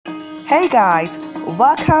Hey guys,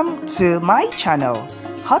 welcome to my channel,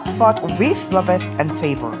 Hotspot with Loveth and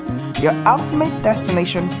Favor, your ultimate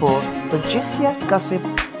destination for the juiciest gossip,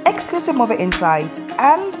 exclusive movie insights,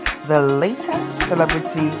 and the latest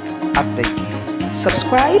celebrity updates.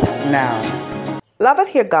 Subscribe now. Loveth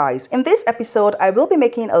here guys. In this episode, I will be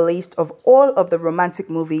making a list of all of the romantic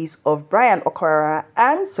movies of Bryan Okwara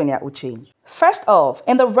and Sonia Uche. First off,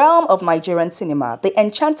 in the realm of Nigerian cinema, the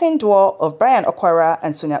enchanting duo of Bryan Okwara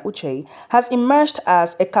and Sonia Uche has emerged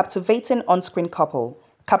as a captivating on-screen couple,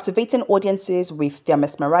 captivating audiences with their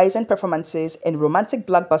mesmerizing performances in romantic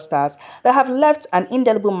blockbusters that have left an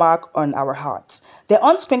indelible mark on our hearts. Their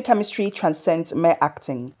on-screen chemistry transcends mere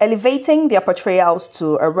acting, elevating their portrayals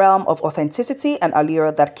to a realm of authenticity and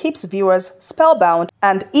allure that keeps viewers spellbound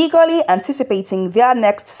and eagerly anticipating their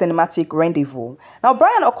next cinematic rendezvous. Now,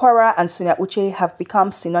 Bryan Okwara and Sonia Uche have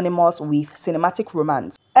become synonymous with cinematic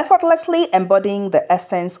romance, effortlessly embodying the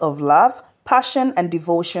essence of love, passion, and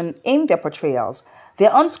devotion in their portrayals.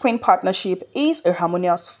 Their on-screen partnership is a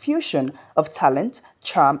harmonious fusion of talent,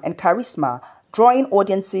 charm, and charisma, drawing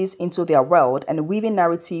audiences into their world and weaving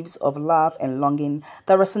narratives of love and longing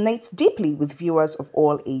that resonates deeply with viewers of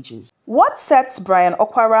all ages. What sets Bryan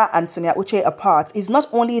Okwara and Sonia Uche apart is not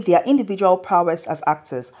only their individual prowess as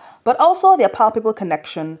actors, but also their palpable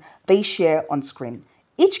connection they share on screen.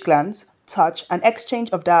 Each glance, touch, and exchange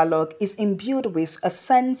of dialogue is imbued with a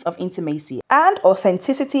sense of intimacy and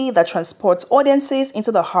authenticity that transports audiences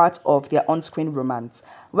into the heart of their on-screen romance.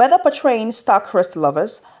 Whether portraying star-crossed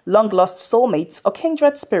lovers, long-lost soulmates, or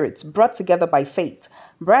kindred spirits brought together by fate,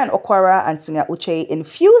 Bryan Okwara and Sonia Uche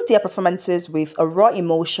infuse their performances with a raw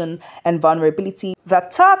emotion and vulnerability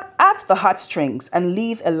that tug at the heartstrings and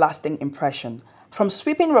leave a lasting impression. From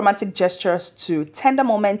sweeping romantic gestures to tender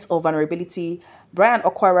moments of vulnerability, Bryan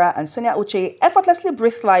Okwara and Sonia Uche effortlessly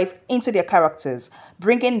breathe life into their characters,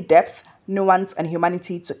 bringing depth, nuance, and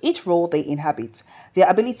humanity to each role they inhabit. Their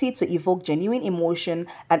ability to evoke genuine emotion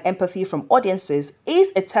and empathy from audiences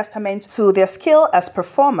is a testament to their skill as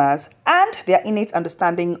performers and their innate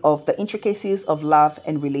understanding of the intricacies of love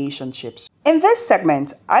and relationships. In this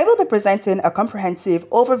segment, I will be presenting a comprehensive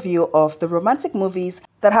overview of the romantic movies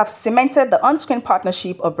that have cemented the on-screen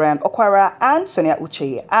partnership of Bryan Okwara and Sonia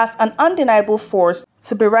Uche as an undeniable force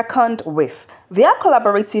to be reckoned with. Their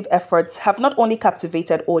collaborative efforts have not only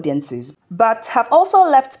captivated audiences, but have also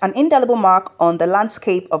left an indelible mark on the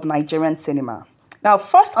landscape of Nigerian cinema. Now,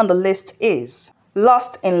 first on the list is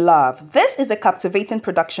Lost in Love. This is a captivating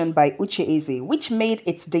production by Uche'S, which made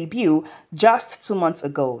its debut just 2 months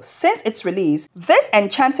ago. Since its release, this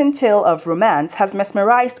enchanting tale of romance has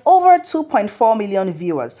mesmerized over 2.4 million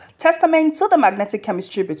viewers, testament to the magnetic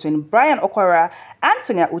chemistry between Bryan Okwara and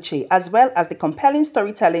Sonia Uche, as well as the compelling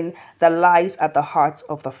storytelling that lies at the heart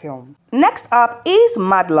of the film. Next up is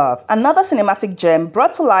Mad Love, another cinematic gem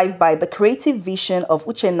brought to life by the creative vision of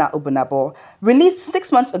Uche'S. Released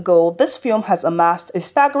 6 months ago, this film has amassed a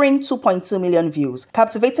staggering 2.2 million views,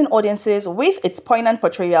 captivating audiences with its poignant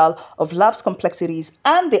portrayal of love's complexities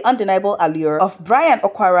and the undeniable allure of Bryan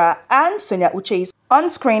Okwara and Sonia Uche's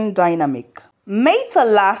on-screen dynamic. Made to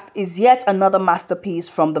Last is yet another masterpiece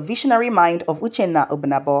from the visionary mind of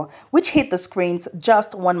Uche'S, which hit the screens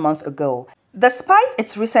just 1 month ago. Despite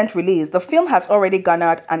its recent release, the film has already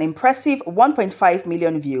garnered an impressive 1.5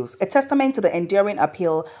 million views, a testament to the enduring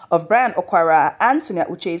appeal of Bryan Okwara and Sonia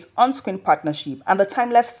Uche's on-screen partnership and the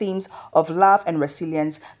timeless themes of love and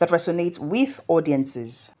resilience that resonate with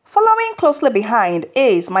audiences. Following closely behind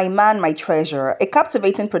is My Man, My Treasure, a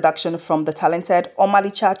captivating production from the talented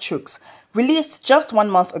Omalicha Chuks, released just 1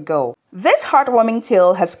 month ago. This heartwarming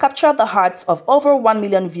tale has captured the hearts of over 1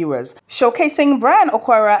 million viewers, showcasing Bryan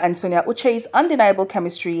Okwara and Sonia Uche's undeniable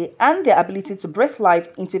chemistry and their ability to breathe life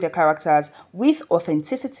into their characters with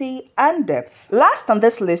authenticity and depth. Last on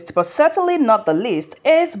this list, but certainly not the least,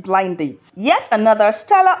 is Blind Date, yet another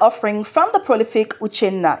stellar offering from the prolific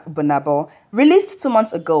Uche'S. Released 2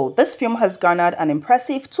 months ago, this film has garnered an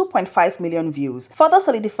impressive 2.5 million views, further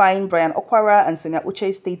solidifying Bryan Okwara and Sonia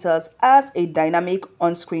Uche's status as a dynamic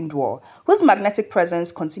on-screen duo, whose magnetic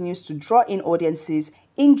presence continues to draw in audiences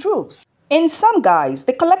in droves. In sum, guys,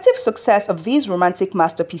 the collective success of these romantic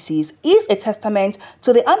masterpieces is a testament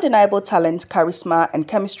to the undeniable talent, charisma, and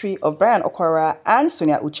chemistry of Bryan Okwara and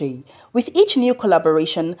Sonia Uche. With each new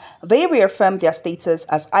collaboration, they reaffirm their status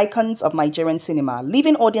as icons of Nigerian cinema,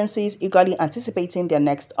 leaving audiences eagerly anticipating their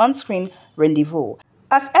next on-screen rendezvous.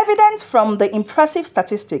 As evident from the impressive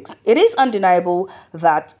statistics, it is undeniable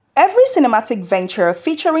that Every cinematic venture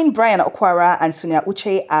featuring Bryan Okwara and Sonia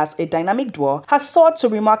Uche as a dynamic duo has soared to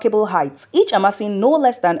remarkable heights, each amassing no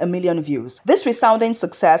less than 1 million views. This resounding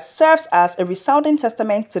success serves as a resounding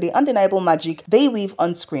testament to the undeniable magic they weave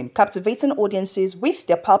on screen, captivating audiences with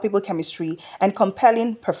their palpable chemistry and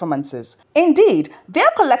compelling performances. Indeed,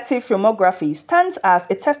 their collective filmography stands as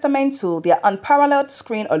a testament to their unparalleled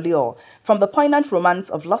screen allure, from the poignant romance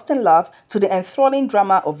of Lost in Love to the enthralling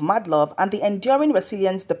drama of Mad Love and the enduring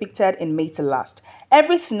resilience depicted in Made to Last.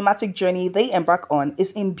 Every cinematic journey they embark on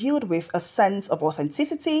is imbued with a sense of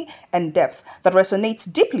authenticity and depth that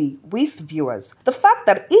resonates deeply with viewers. The fact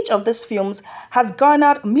that each of these films has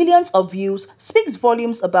garnered millions of views speaks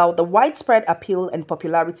volumes about the widespread appeal and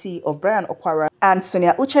popularity of Bryan Okwara and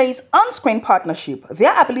Sonia Uche's on-screen partnership.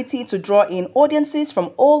 Their ability to draw in audiences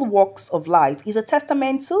from all walks of life is a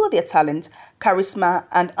testament to their talent, charisma,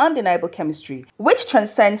 and undeniable chemistry, which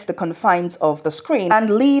transcends the confines of the screen and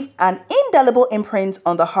leave an indelible imprint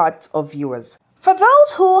on the hearts of viewers. For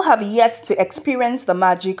those who have yet to experience the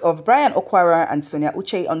magic of Bryan Okwara and Sonia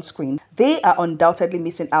Uche on screen, they are undoubtedly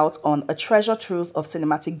missing out on a treasure trove of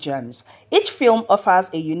cinematic gems. Each film offers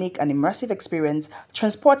a unique and immersive experience,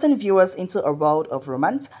 transporting viewers into a world of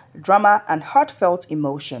romance, drama, and heartfelt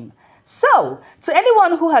emotion. So, to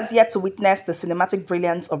anyone who has yet to witness the cinematic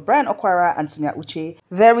brilliance of Bryan Okwara and Sonia Uche,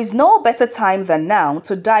 there is no better time than now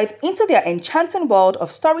to dive into their enchanting world of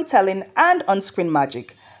storytelling and on-screen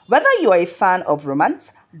magic. Whether you are a fan of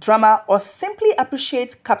romance, drama, or simply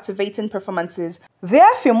appreciate captivating performances,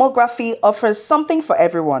 their filmography offers something for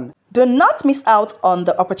everyone. Do not miss out on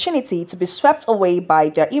the opportunity to be swept away by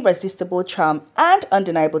their irresistible charm and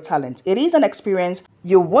undeniable talent. It is an experience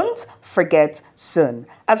you won't forget soon.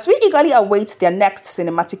 As we eagerly await their next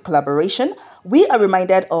cinematic collaboration, we are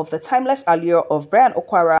reminded of the timeless allure of Bryan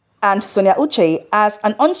Okwara and Sonia Uche as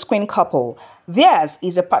an on-screen couple. Theirs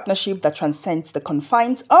is a partnership that transcends the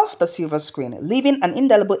confines of the silver screen, leaving an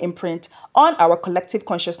indelible imprint on our collective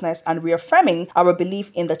consciousness and reaffirming our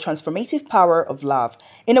belief in the transformative power of love.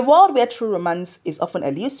 In a world where true romance is often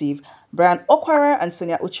elusive, Bryan Okwara and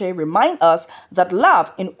Sonia Uche remind us that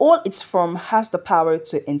love in all its form has the power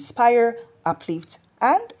to inspire, uplift,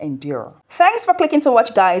 and endure. Thanks for clicking to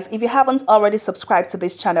watch, guys. If you haven't already subscribed to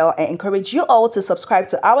this channel, I encourage you all to subscribe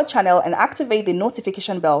to our channel and activate the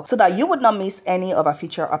notification bell so that you would not miss any of our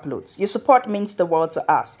future uploads. Your support means the world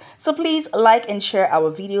to us. So please like and share our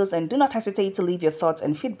videos and do not hesitate to leave your thoughts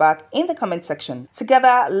and feedback in the comment section.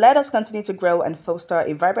 Together, let us continue to grow and foster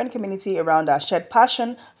a vibrant community around our shared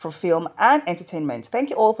passion for film and entertainment. Thank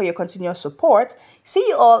you all for your continuous support. See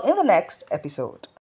you all in the next episode.